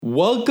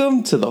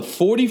Welcome to the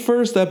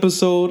 41st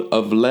episode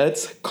of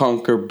Let's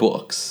Conquer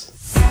Books.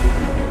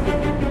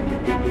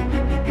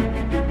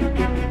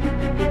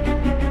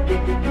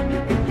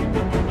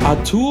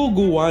 Atul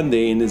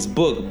Gawande in his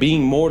book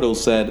Being Mortal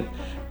said,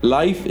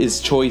 "Life is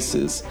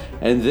choices,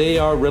 and they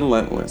are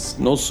relentless.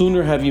 No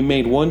sooner have you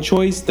made one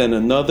choice than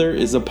another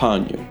is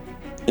upon you."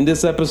 In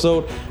this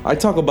episode, I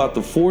talk about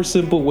the 4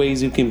 simple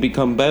ways you can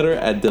become better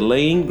at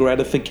delaying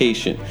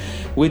gratification,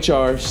 which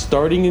are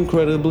starting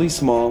incredibly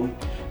small,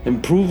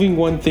 improving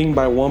one thing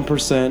by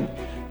 1%,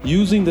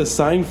 using the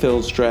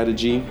Seinfeld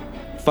strategy,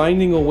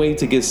 finding a way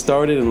to get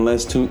started in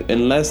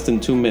less than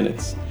 2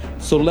 minutes.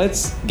 So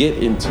let's get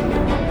into it.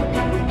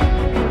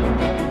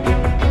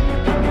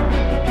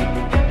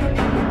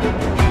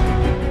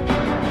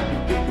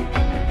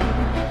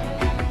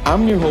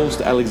 I'm your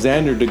host,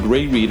 Alexander the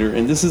Great Reader,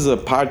 and this is a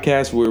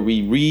podcast where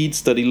we read,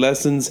 study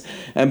lessons,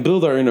 and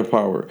build our inner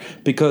power,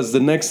 because the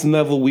next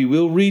level we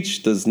will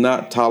reach does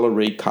not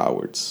tolerate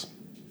cowards.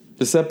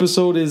 This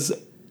episode is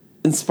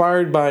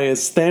inspired by a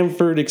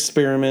Stanford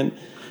experiment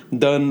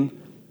done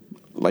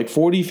like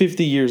 40,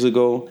 50 years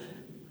ago,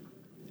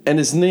 and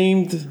is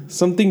named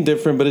something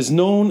different, but is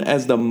known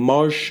as the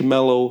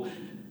marshmallow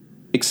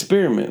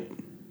experiment.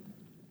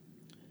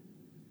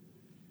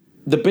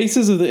 The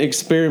basis of the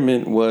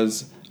experiment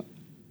was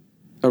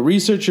a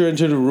researcher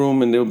entered a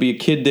room and there'll be a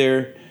kid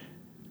there,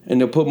 and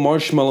they'll put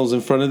marshmallows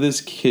in front of this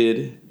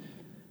kid,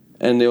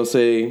 and they'll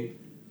say,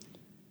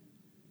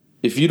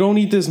 "If you don't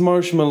eat this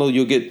marshmallow,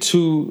 you'll get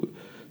two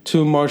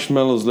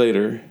marshmallows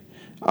later.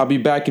 I'll be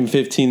back in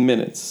 15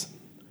 minutes.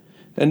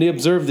 And they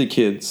observed the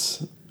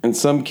kids. And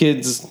some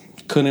kids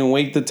couldn't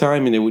wait the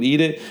time and they would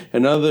eat it.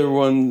 And other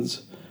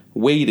ones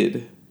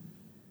waited.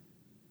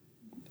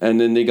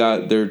 And then they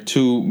got their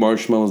 2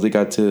 marshmallows they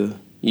got to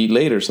eat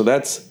later. So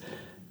that's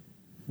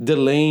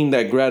delaying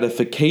that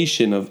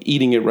gratification of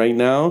eating it right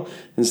now.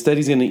 Instead,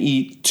 he's going to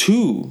eat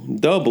 2,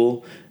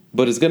 double,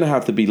 but it's going to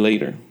have to be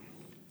later.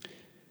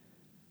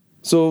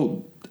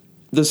 So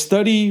the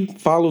study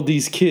followed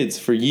these kids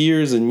for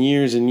years and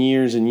years and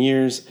years and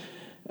years.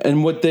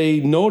 And what they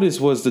noticed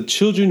was the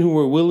children who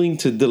were willing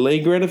to delay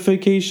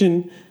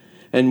gratification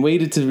and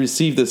waited to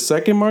receive the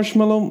second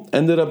marshmallow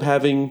ended up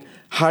having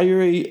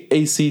higher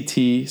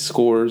ACT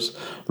scores,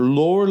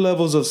 lower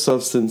levels of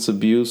substance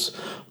abuse,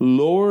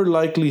 lower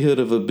likelihood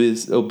of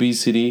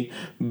obesity,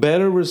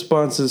 better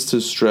responses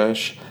to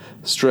stress,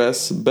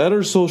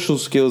 better social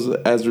skills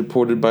as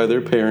reported by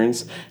their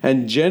parents,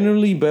 and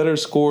generally better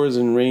scores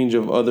in range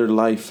of other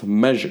life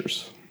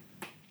measures.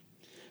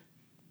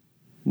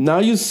 Now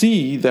you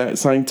see that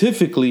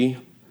scientifically,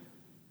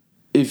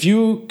 if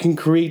you can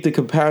create the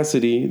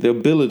capacity, the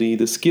ability,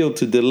 the skill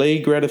to delay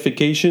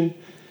gratification,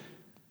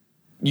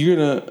 you're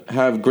going to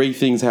have great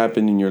things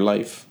happen in your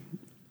life.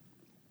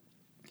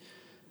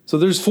 So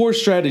there's 4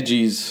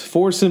 strategies,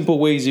 4 simple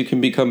ways you can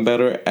become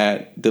better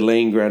at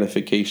delaying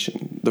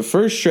gratification. The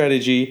first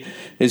strategy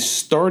is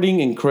starting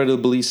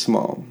incredibly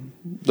small.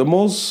 The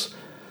most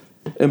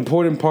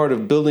important part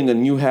of building a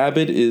new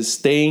habit is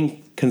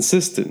staying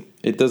consistent.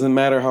 It doesn't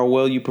matter how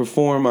well you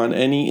perform on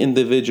any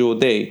individual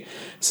day.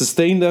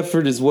 Sustained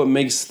effort is what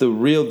makes the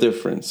real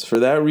difference. For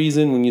that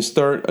reason, when you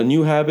start a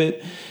new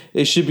habit,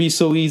 it should be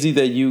so easy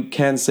that you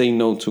can't say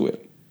no to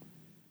it.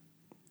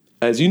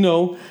 As you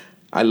know,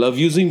 I love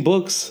using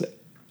books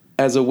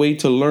as a way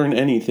to learn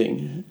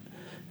anything,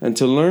 and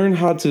to learn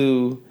how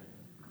to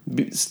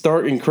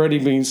start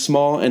incredibly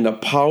small, and the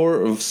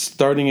power of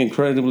starting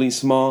incredibly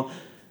small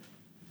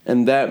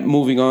and that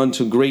moving on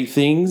to great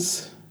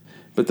things.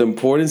 But the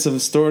importance of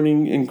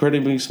starting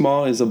incredibly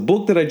small is a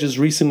book that I just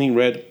recently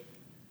read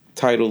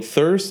titled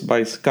Thirst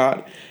by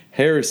Scott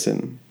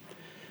Harrison.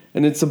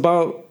 And it's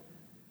about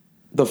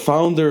the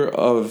founder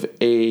of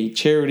a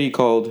charity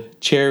called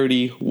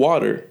Charity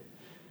Water.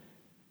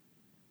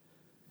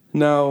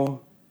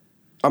 Now,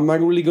 I'm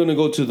not really going to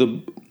go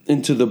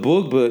into the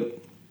book,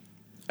 but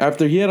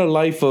after he had a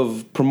life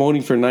of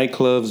promoting for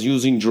nightclubs,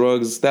 using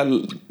drugs, that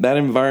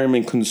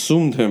environment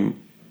consumed him.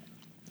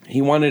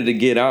 He wanted to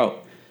get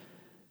out,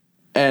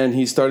 and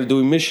he started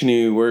doing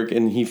missionary work,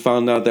 and he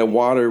found out that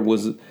water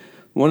was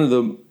one of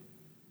the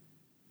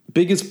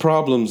biggest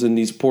problems in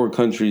these poor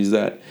countries.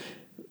 That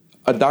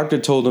a doctor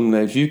told him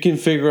that if you can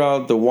figure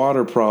out the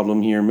water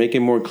problem here, make it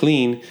more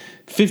clean,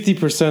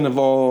 50% of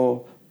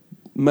all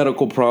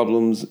medical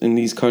problems in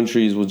these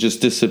countries will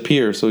just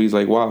disappear. So he's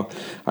like, wow,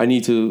 I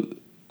need to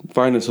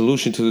find a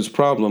solution to this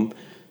problem.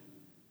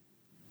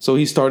 So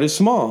he started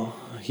small.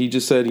 He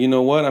just said, you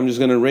know what, I'm just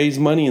going to raise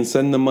money and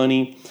send the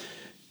money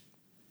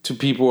to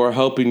people who are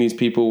helping these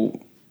people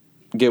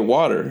get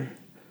water.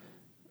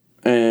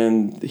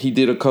 And he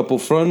did a couple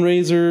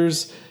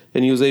fundraisers,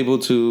 and he was able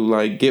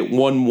to get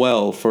one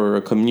well for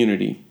a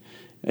community.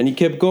 And he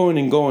kept going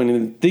and going,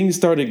 and things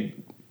started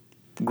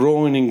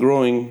growing and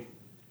growing.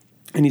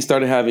 And he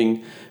started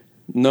having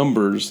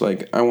numbers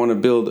like, I want to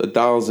build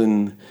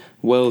 1,000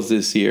 wells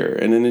this year.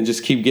 And then it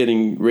just keep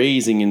getting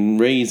raising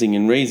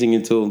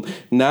until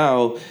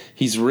now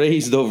he's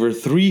raised over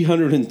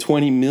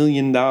 $320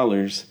 million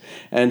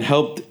and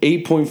helped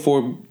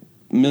 8.4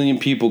 million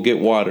people get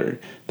water.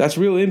 That's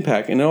real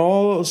impact. And it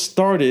all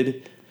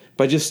started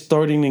by just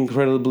starting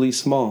incredibly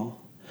small.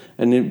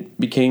 And it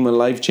became a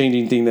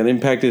life-changing thing that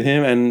impacted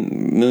him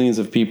and millions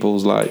of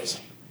people's lives.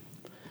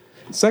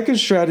 Second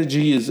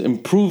strategy is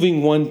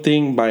improving one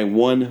thing by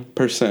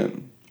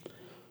 1%.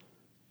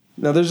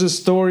 Now, there's a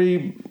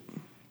story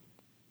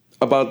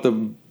about the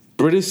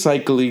British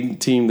cycling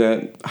team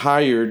that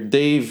hired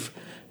Dave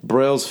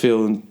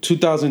Brailsford in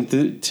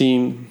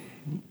 2013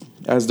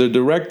 as their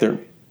director.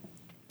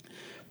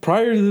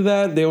 Prior to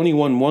that, they only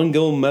won one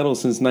gold medal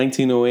since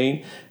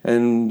 1908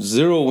 and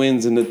 0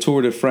 wins in the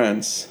Tour de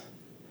France.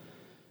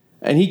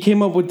 And he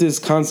came up with this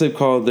concept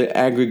called the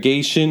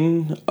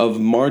aggregation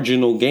of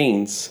marginal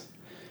gains.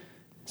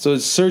 So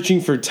it's searching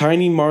for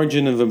tiny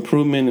margin of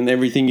improvement in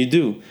everything you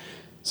do.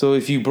 So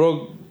if you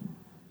broke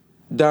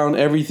down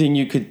everything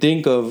you could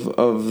think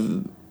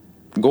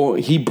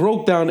he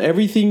broke down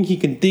everything he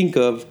can think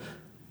of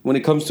when it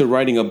comes to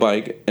riding a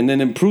bike and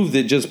then improved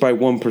it just by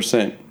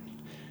 1%.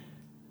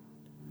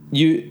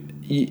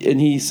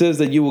 And he says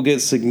that you will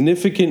get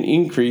significant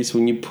increase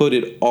when you put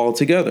it all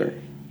together.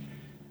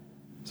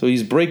 So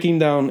he's breaking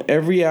down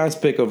every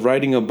aspect of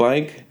riding a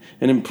bike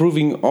and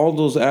improving all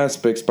those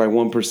aspects by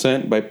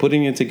 1% by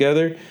putting it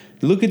together.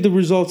 Look at the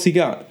results he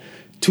got.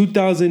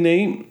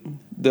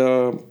 2008,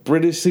 the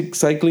British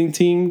cycling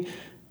team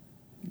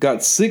got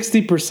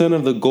 60%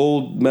 of the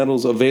gold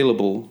medals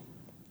available.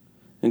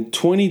 In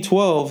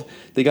 2012,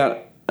 they got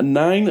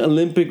 9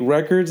 Olympic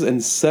records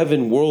and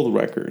 7 world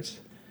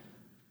records.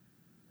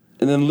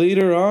 And then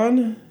later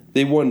on,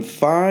 they won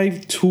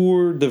 5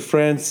 Tour de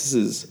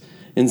France's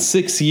in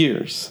 6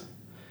 years,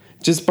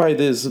 just by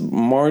this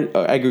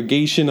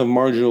aggregation of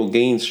marginal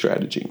gain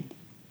strategy.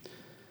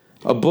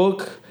 A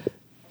book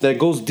that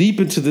goes deep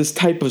into this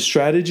type of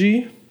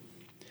strategy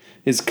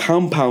is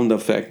Compound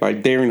Effect by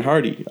Darren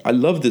Hardy. I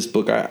love this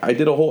book. I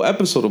did a whole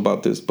episode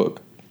about this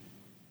book.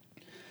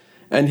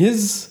 And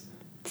his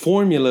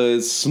formula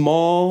is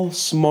small,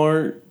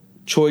 smart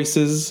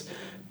choices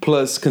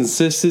plus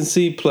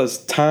consistency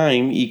plus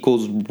time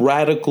equals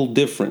radical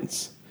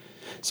difference.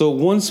 So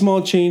one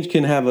small change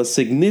can have a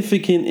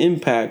significant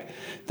impact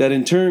that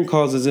in turn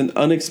causes an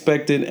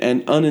unexpected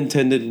and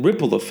unintended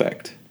ripple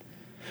effect.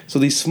 So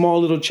these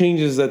small little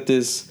changes that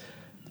this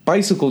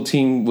bicycle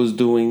team was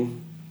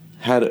doing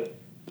had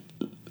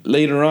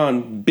later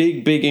on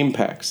big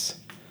impacts.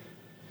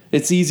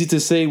 It's easy to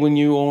say when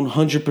you own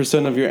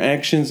 100% of your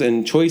actions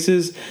and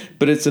choices,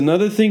 but it's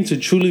another thing to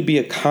truly be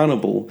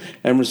accountable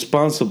and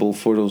responsible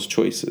for those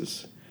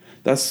choices.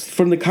 That's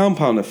from the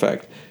compound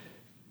effect.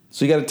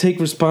 So you got to take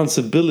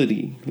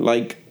responsibility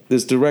like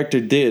this director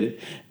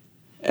did.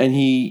 And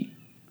he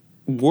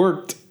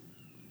worked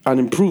on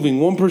improving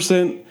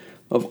 1%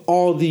 of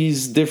all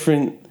these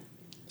different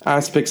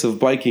aspects of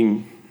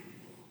biking.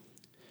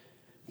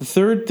 The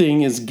third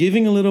thing is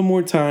giving a little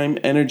more time,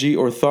 energy,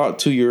 or thought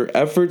to your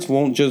efforts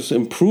won't just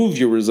improve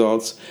your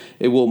results,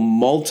 it will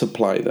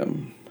multiply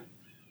them.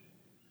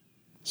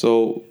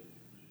 So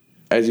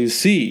as you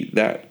see,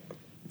 that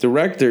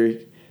director,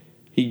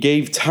 he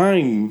gave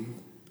time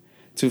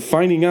to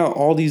finding out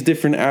all these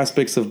different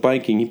aspects of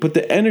biking. He put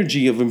the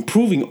energy of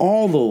improving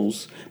all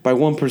those by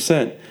 1%.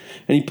 And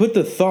he put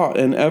the thought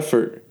and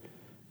effort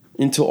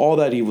into all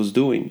that he was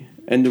doing.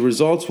 And the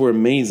results were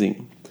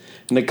amazing.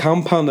 And the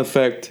compound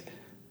effect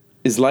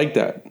is like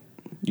that.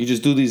 You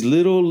just do these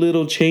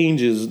little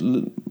changes,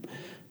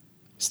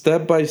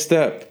 step by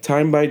step,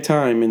 time by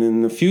time. And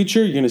in the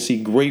future, you're going to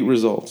see great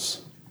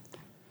results.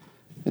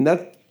 And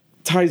that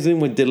ties in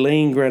with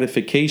delaying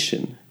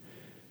gratification.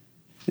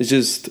 It's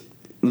just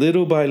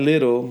little by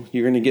little,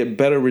 you're going to get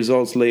better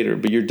results later,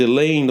 but you're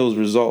delaying those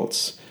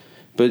results.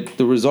 But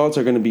the results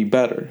are going to be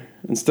better.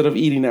 Instead of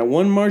eating that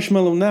one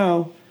marshmallow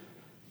now,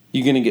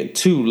 you're going to get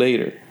 2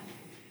 later.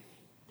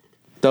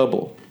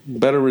 Double.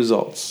 Better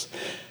results.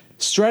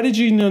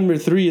 Strategy number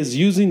 3 is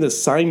using the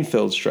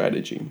Seinfeld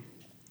strategy.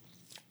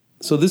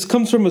 So this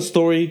comes from a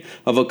story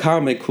of a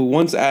comic who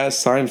once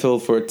asked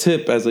Seinfeld for a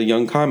tip as a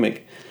young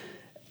comic.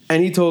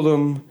 And he told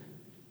him,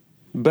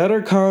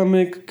 better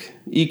comic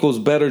equals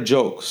better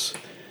jokes.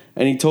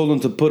 And he told him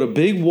to put a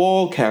big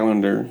wall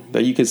calendar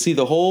that you can see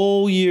the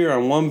whole year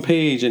on one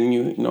page, and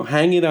you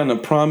hang it on a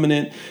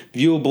prominent,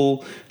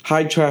 viewable,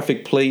 high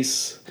traffic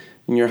place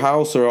in your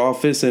house or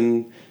office,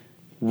 and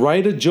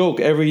write a joke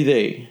every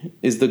day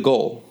is the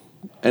goal.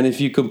 And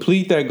if you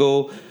complete that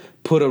goal,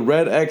 put a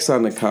red X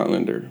on the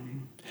calendar.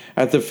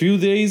 After a few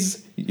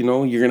days, you're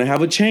going to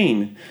have a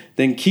chain.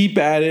 Then keep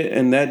at it,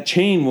 and that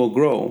chain will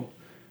grow.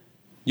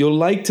 You'll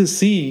like to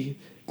see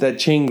that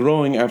chain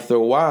growing after a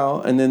while,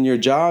 and then your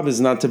job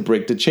is not to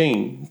break the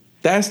chain.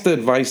 That's the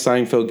advice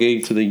Seinfeld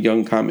gave to the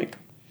young comic.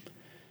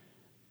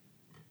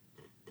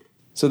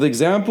 So the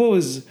example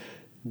is,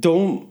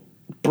 don't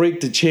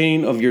break the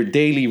chain of your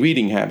daily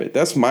reading habit.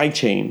 That's my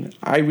chain.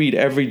 I read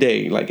every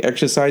day. Like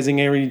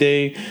exercising every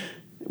day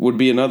would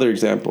be another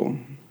example.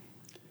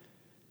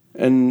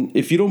 And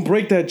if you don't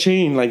break that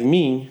chain like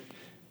me,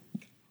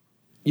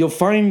 you'll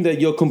find that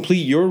you'll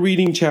complete your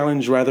reading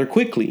challenge rather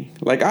quickly,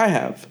 like I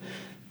have.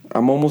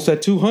 I'm almost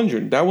at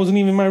 200. That wasn't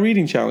even my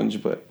reading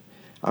challenge, but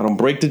I don't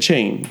break the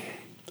chain.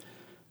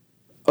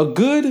 A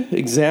good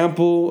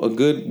example, a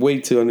good way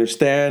to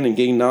understand and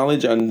gain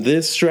knowledge on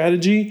this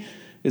strategy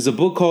is a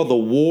book called The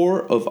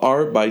War of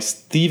Art by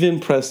Steven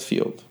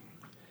Pressfield.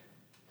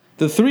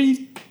 The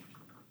 3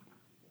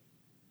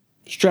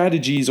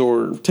 strategies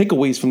or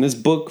takeaways from this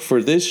book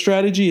for this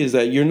strategy is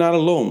that you're not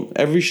alone.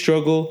 Everyone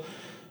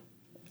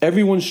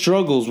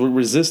struggles with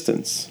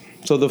resistance.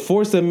 So the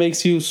force that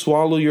makes you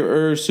swallow your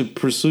urge to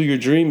pursue your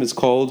dream is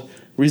called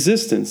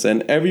resistance,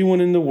 and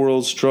everyone in the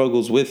world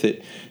struggles with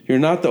it. You're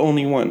not the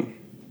only one.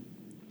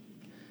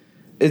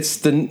 It's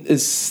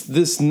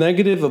this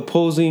negative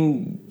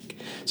opposing.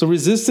 So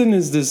resistance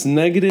is this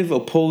negative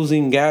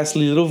opposing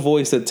ghastly little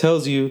voice that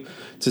tells you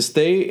to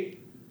stay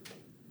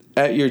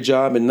at your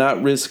job and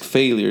not risk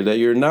failure, that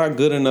you're not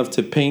good enough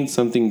to paint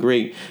something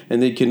great,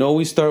 and they can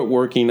always start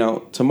working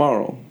out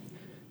tomorrow.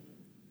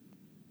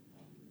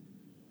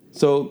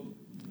 So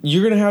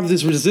you're going to have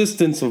this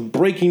resistance of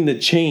breaking the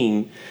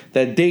chain,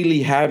 that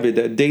daily habit,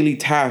 that daily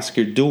task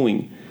you're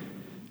doing.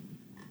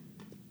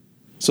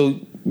 So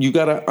you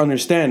got to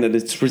understand that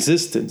it's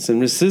resistance,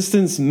 and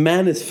resistance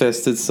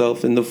manifests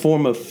itself in the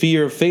form of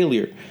fear of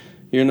failure.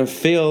 You're going to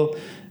fail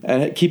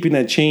at keeping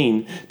that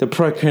chain. The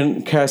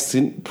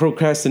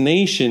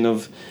procrastination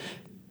of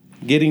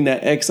getting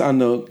that X on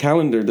the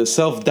calendar, the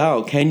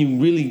self-doubt. Can you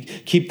really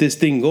keep this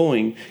thing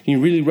going? Can you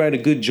really write a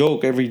good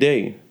joke every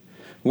day?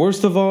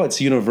 Worst of all,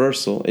 it's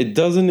universal. It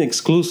doesn't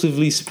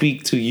exclusively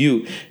speak to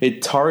you.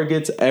 It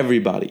targets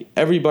everybody.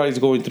 Everybody's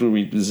going through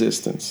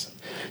resistance.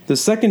 The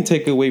second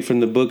takeaway from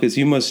the book is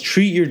you must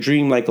treat your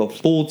dream like a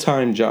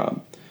full-time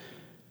job.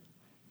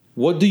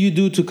 What do you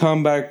do to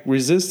combat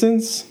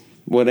resistance?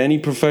 What any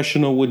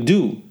professional would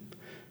do.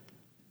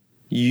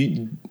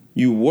 You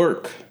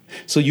work.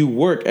 So you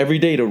work every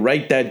day to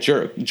write that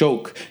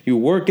joke. You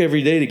work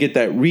every day to get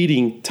that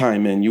reading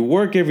time in. You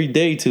work every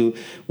day to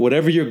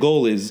whatever your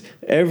goal is.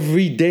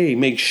 Every day,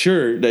 make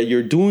sure that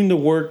you're doing the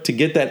work to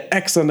get that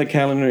X on the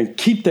calendar and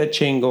keep that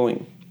chain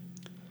going.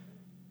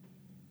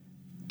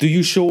 Do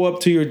you show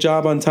up to your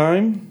job on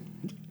time?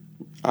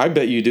 I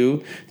bet you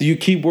do. Do you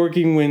keep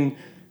working when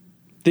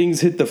things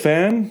hit the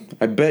fan?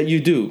 I bet you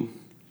do.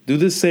 Do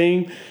the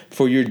same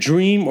for your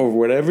dream or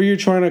whatever you're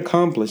trying to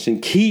accomplish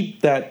and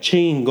keep that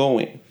chain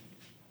going.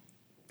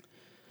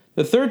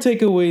 The third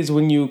takeaway is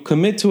when you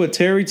commit to a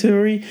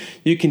territory,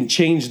 you can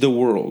change the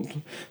world.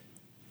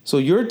 So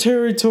your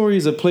territory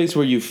is a place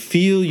where you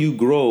feel you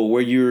grow,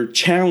 where you're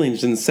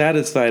challenged and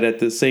satisfied at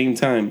the same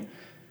time.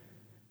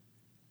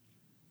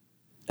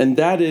 And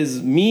that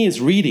is me,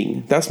 is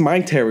reading. That's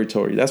my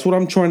territory. That's what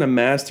I'm trying to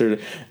master.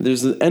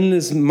 There's an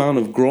endless amount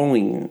of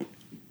growing,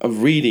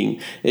 of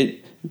reading.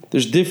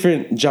 There's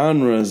different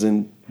genres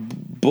and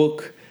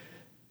book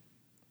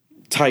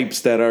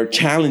types that are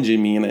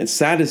challenging me, and it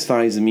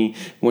satisfies me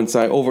once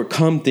I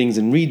overcome things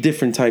and read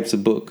different types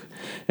of book.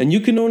 And you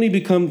can only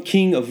become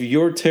king of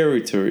your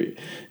territory.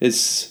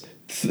 It's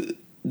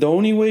the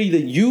only way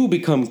that you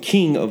become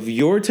king of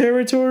your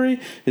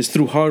territory is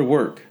through hard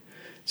work.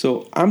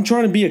 So I'm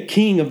trying to be a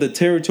king of the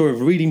territory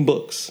of reading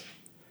books.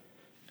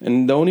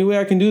 And the only way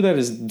I can do that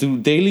is do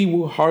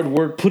daily hard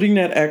work, putting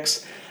that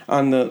X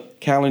on the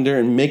calendar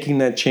and making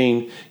that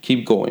chain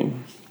keep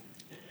going.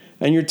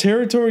 And your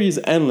territory is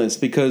endless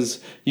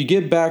because you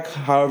get back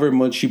however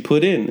much you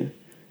put in.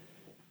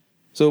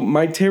 So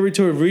my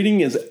territory of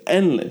reading is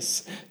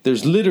endless.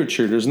 There's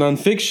literature, there's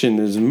nonfiction,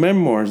 there's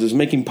memoirs, there's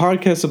making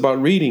podcasts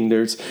about reading,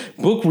 there's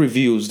book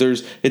reviews,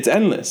 it's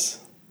endless.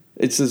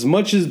 It's as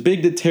much as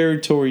big the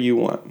territory you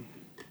want.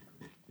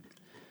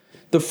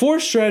 The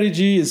fourth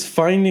strategy is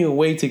finding a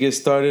way to get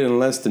started in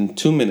less than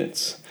 2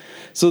 minutes.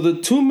 So the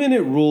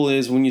 2-minute rule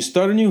is when you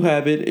start a new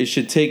habit, it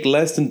should take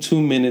less than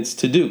 2 minutes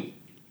to do.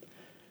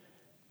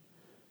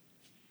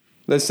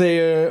 Let's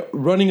say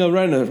running a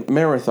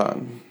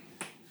marathon.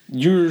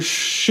 You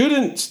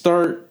shouldn't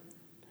start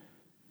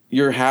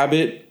your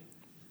habit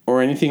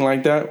or anything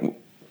like that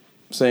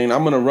saying,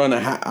 I'm going to run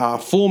a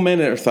full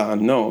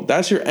marathon. No,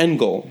 that's your end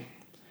goal.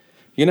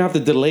 You're going to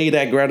have to delay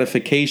that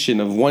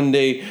gratification of one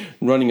day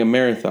running a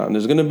marathon.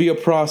 There's going to be a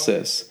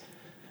process.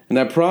 And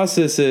that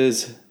process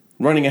is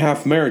running a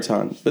half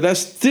marathon. But that's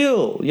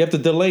still, you have to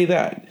delay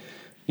that.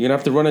 You're going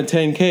to have to run a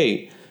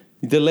 10K.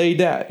 Delay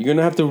that. You're going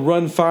to have to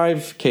run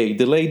 5K.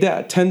 Delay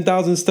that.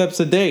 10,000 steps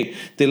a day.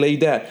 Delay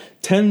that.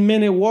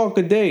 10-minute walk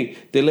a day.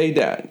 Delay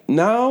that.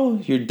 Now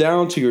you're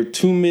down to your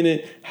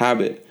 2-minute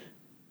habit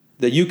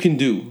that you can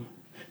do.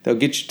 That'll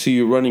get you to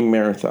your running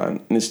marathon.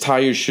 And it's tie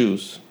your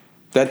shoes.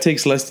 That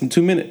takes less than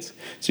 2 minutes.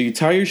 So you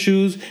tie your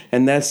shoes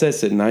and that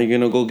sets it. Now you're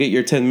going to go get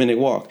your 10-minute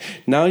walk.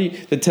 Now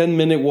the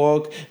 10-minute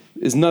walk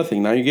is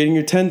nothing. Now you're getting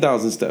your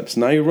 10,000 steps.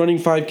 Now you're running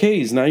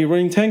 5Ks. Now you're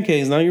running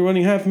 10Ks. Now you're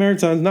running half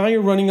marathons. Now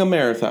you're running a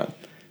marathon.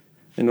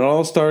 And it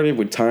all started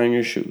with tying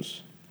your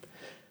shoes.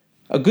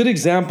 A good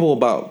example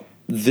about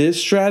this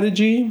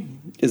strategy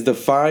is the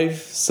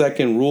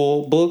 5-second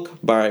rule book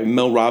by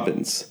Mel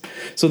Robbins.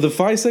 So the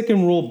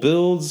 5-second rule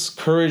builds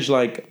courage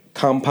like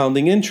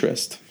compounding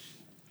interest.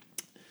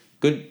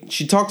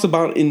 She talks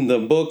about in the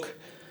book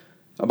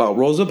about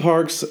Rosa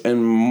Parks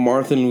and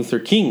Martin Luther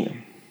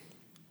King.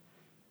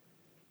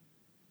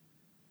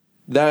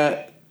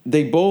 That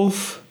they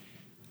both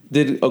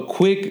did a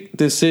quick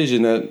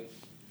decision that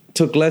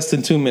took less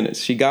than 2 minutes.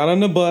 She got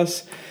on the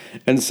bus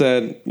and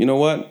said, you know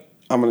what?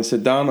 I'm going to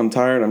sit down. I'm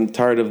tired. I'm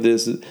tired of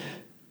this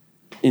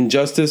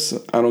injustice.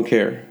 I don't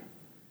care.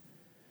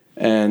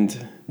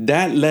 And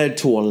that led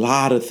to a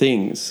lot of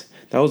things.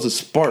 That was a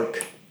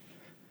spark.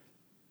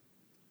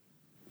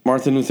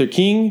 Martin Luther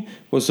King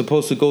was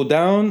supposed to go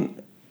down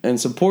and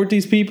support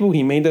these people.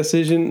 He made that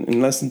decision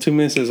in less than 2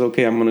 minutes. Says,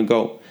 okay, I'm going to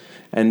go.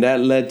 And that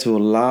led to a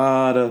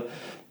lot of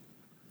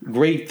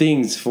great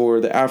things for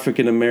the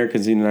African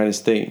Americans in the United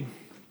States.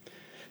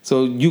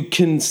 So you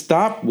can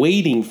stop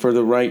waiting for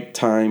the right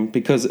time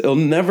because it'll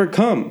never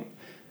come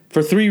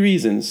for 3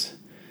 reasons.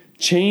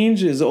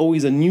 Change is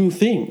always a new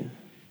thing.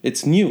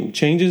 It's new.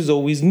 Change is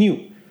always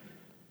new.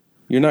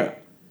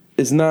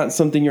 It's not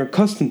something you're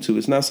accustomed to.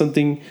 It's not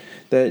something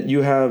that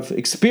you have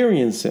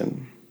experience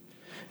in.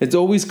 It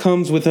always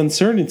comes with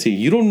uncertainty.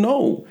 You don't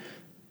know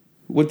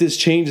what this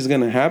change is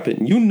going to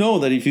happen. You know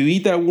that if you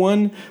eat that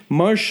one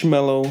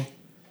marshmallow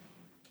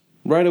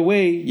right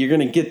away, you're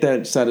going to get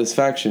that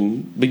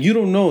satisfaction. But you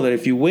don't know that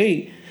if you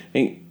wait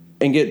and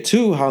get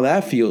 2, how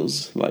that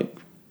feels like.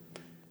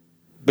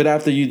 But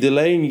after you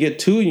delay and you get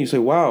 2 and you say,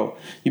 wow,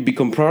 you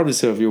become proud of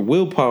yourself, your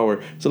willpower.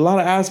 There's a lot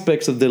of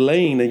aspects of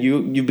delaying that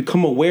you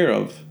become aware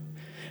of.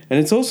 And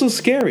it's also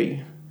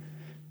scary.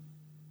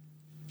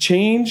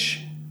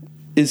 Change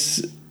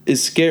is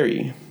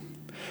scary.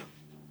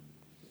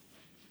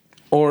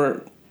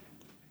 Or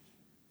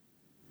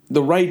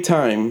the right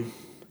time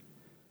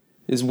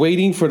is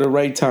waiting for the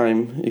right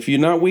time. If you're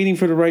not waiting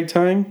for the right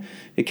time,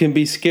 it can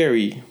be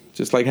scary.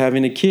 Just like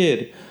having a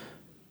kid.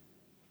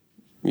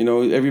 You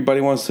know,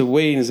 everybody wants to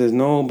wait and says,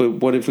 no, but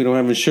what if we don't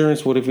have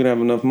insurance? What if we don't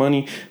have enough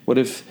money? What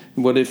if?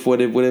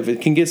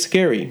 It can get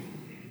scary.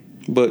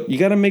 But you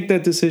got to make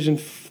that decision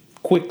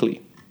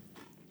quickly.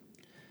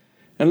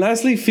 And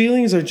lastly,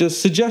 feelings are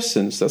just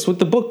suggestions. That's what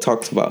the book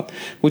talks about,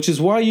 which is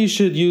why you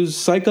should use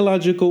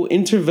psychological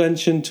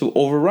intervention to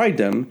override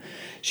them.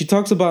 She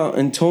talks about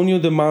Antonio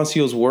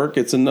Damasio's work.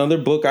 It's another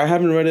book. I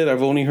haven't read it.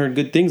 I've only heard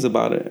good things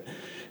about it,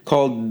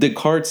 called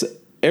Descartes'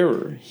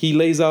 Error. He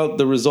lays out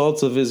the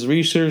results of his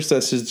research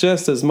that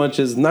suggests as much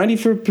as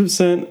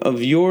 94%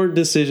 of your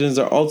decisions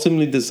are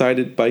ultimately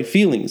decided by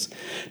feelings,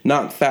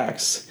 not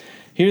facts.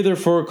 He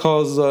therefore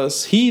calls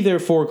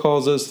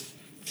us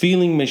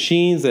feeling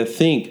machines that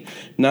think,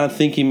 not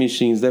thinking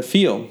machines that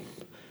feel.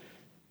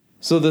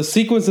 So the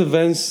sequence of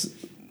events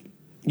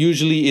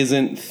usually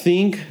isn't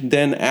think,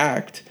 then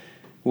act.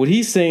 What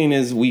he's saying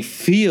is we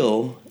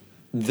feel,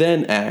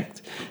 then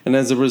act. And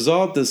as a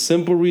result, the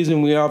simple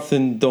reason we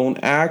often don't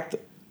act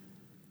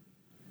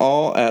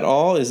at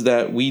all is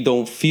that we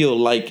don't feel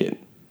like it.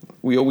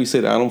 We always say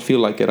that, I don't feel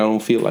like it, I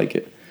don't feel like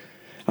it.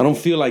 I don't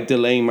feel like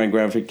delaying my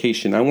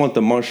gratification. I want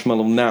the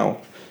marshmallow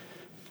now.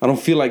 I don't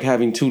feel like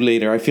having 2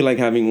 later. I feel like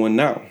having 1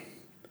 now.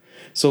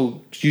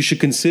 So you should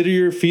consider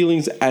your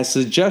feelings as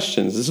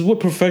suggestions. This is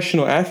what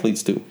professional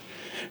athletes do,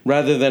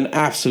 rather than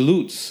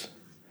absolutes,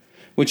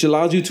 which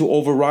allows you to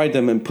override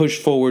them and push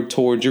forward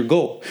towards your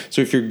goal.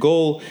 So if your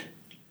goal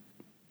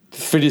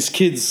for these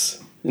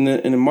kids in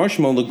a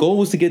marshmallow, the goal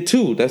was to get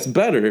 2. That's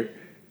better.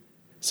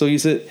 So you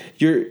said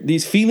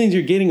these feelings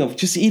you're getting of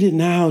just eat it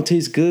now, it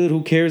tastes good,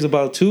 who cares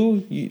about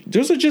 2?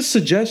 Those are just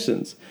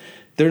suggestions.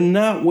 They're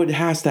not what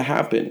has to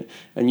happen.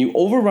 And you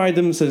override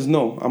them and says,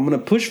 no, I'm going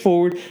to push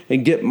forward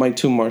and get my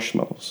 2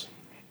 marshmallows.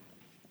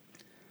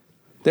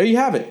 There you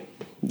have it.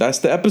 That's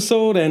the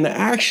episode. And the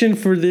action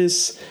for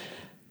this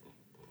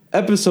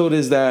episode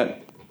is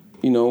that,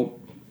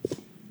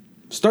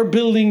 start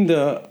building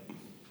the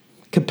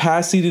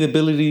capacity, the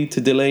ability to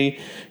delay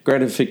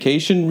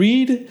gratification.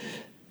 Read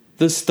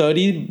the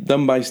study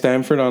done by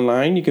Stanford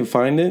online. You can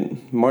find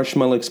it,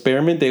 Marshmallow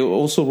Experiment. They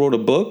also wrote a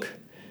book.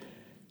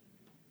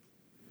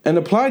 And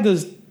apply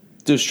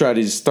the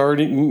strategies. Start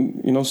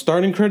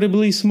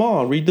incredibly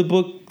small. Read the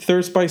book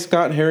Thirst by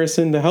Scott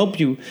Harrison to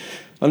help you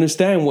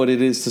understand what it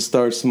is to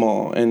start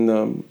small and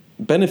the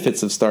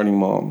benefits of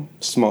starting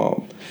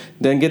small.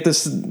 Then get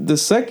the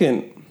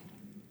second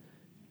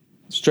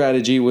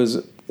strategy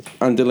was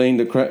on delaying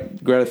the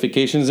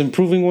gratifications,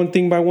 improving one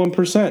thing by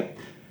 1%.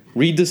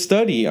 Read the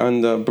study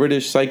on the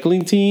British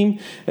cycling team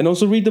and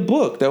also read the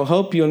book. That will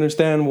help you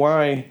understand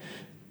why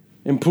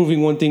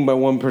improving one thing by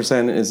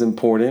 1% is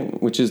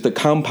important, which is the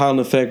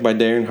compound effect by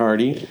Darren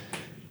Hardy.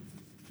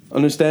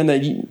 Understand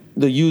that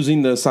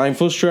using the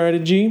Seinfeld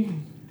strategy.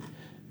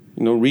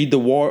 Read the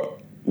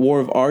War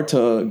of Art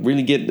to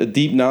really get a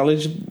deep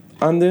knowledge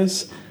on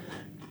this.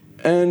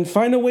 And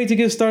find a way to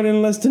get started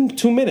in less than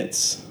 2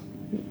 minutes.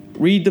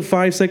 Read the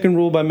 5-second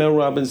rule by Mel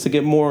Robbins to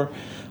get more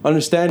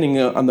understanding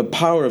on the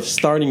power of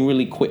starting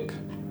really quick.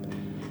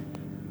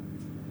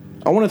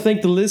 I want to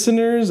thank the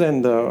listeners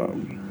and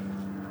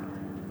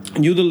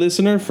you, the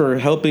listener, for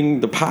helping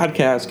the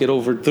podcast get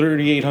over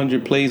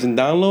 3,800 plays and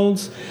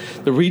downloads.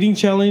 The reading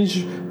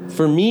challenge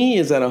for me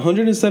is at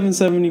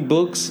 170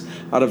 books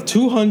out of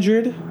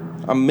 200.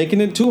 I'm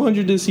making it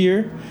 200 this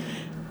year.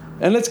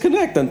 And let's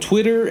connect on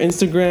Twitter,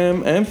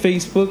 Instagram, and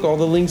Facebook. All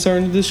the links are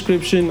in the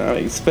description.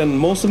 I spend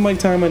most of my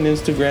time on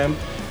Instagram.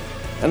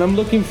 And I'm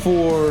looking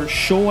for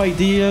show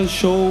ideas,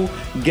 show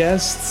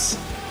guests.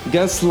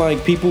 Guests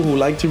like people who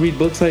like to read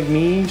books like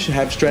me,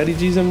 have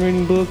strategies on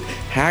reading books,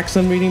 hacks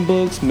on reading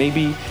books.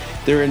 Maybe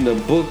they're in the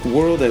book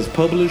world as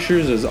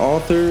publishers, as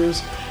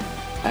authors,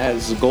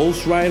 as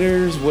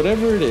ghostwriters,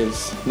 whatever it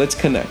is. Let's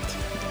connect.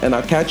 And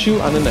I'll catch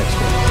you on the next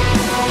one.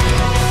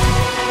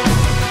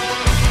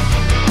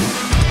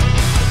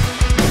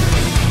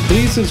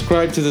 Please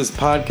subscribe to this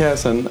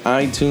podcast on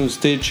iTunes,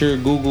 Stitcher,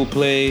 Google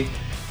Play,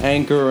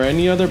 Anchor, or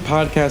any other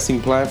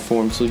podcasting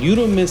platform so you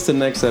don't miss the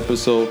next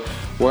episode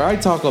where I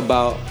talk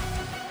about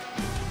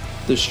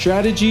the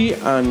strategy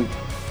on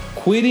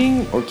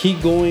quitting or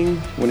keep going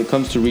when it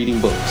comes to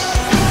reading books.